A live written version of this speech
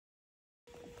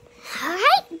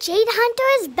Jade Hunter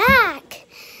is back.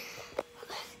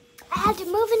 I had to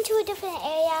move into a different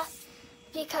area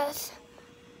because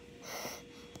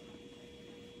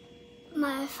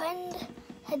my friend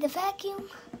had the vacuum.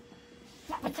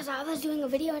 Not because I was doing a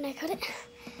video and I couldn't.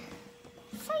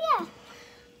 So yeah.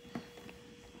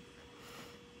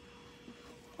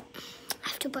 I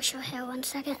have to brush her hair 1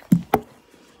 second.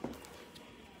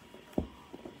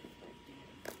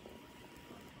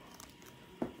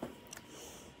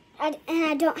 And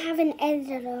I don't have an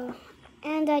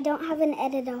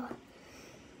editor.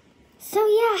 So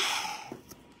yeah,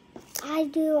 I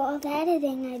do all the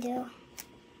editing I do.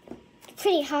 It's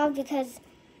pretty hard because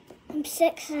I'm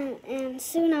 6 and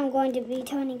soon I'm going to be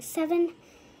turning 7.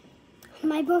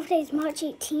 My birthday is March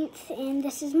 18th and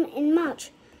this is in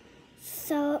March.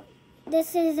 So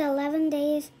this is 11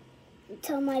 days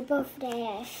until my birthday,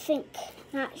 I think.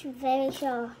 Not very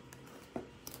sure.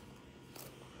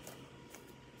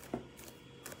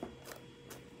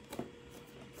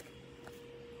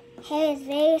 Hair is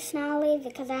very snarly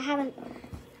because I haven't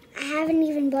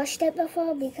even brushed it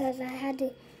before because I had to.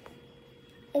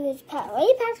 It was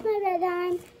way past my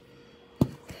bedtime.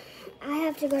 I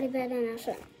have to go to bed in a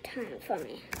certain time for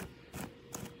me.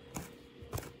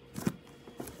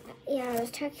 Yeah, I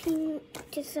was talking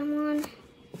to someone,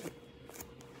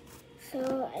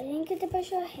 so I didn't get to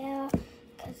brush her hair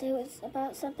because it was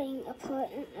about something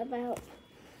important about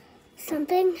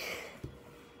something.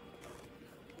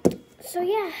 So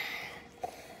yeah,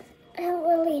 I don't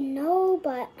really know,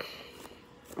 but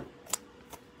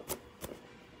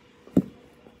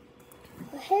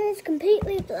her hair is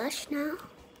completely blush now,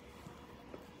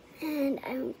 and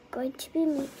I'm going to be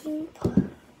making.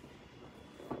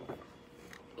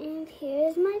 And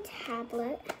here's my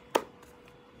tablet.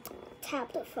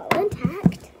 Tablet full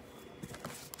intact.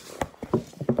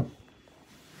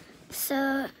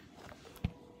 So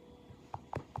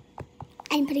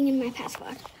I'm putting in my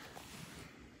password.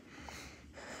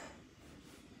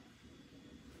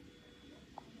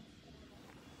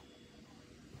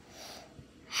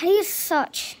 How do you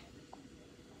search?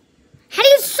 How do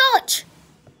you search?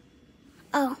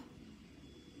 Oh.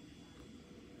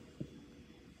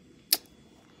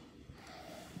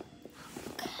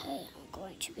 Okay, I'm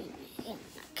going to be making an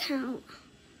account.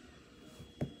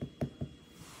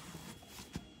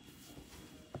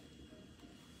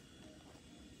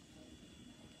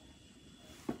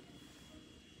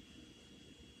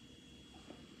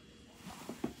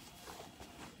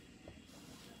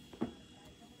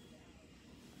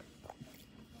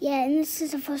 Yeah, and this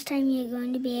is the first time you're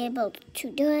going to be able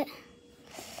to do it.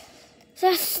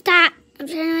 So stop. I'm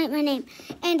trying to write my name.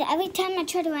 And every time I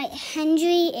try to write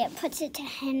Henry, it puts it to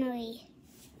Henry.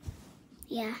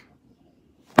 Yeah.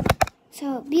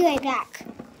 So be right back.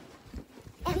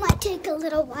 It might take a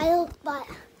little while, but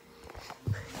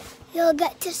you'll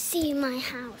get to see my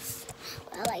house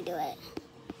while I do it.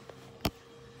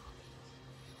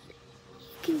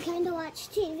 You can kind of watch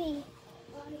TV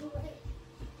while you wait.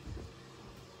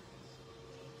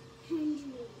 Henry.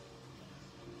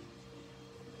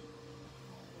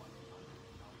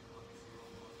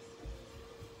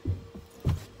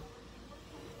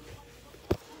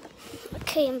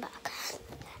 Okay, I'm back.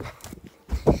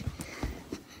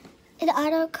 It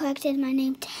auto-corrected my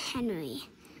name to Henry.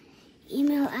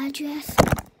 Email address.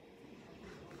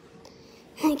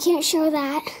 I can't show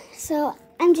that, so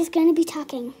I'm just going to be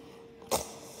talking.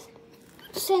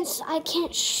 Since I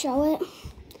can't show it,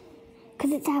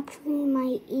 because it's actually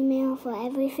my email for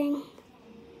everything.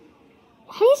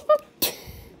 How do you spell?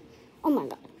 Oh my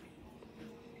god.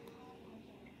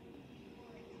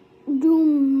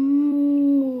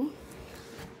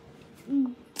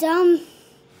 Dumb.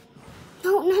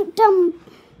 No, not dumb.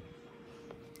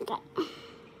 Okay.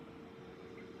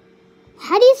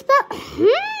 How do you spell?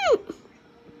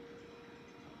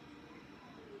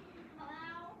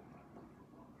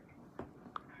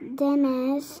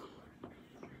 Dennis.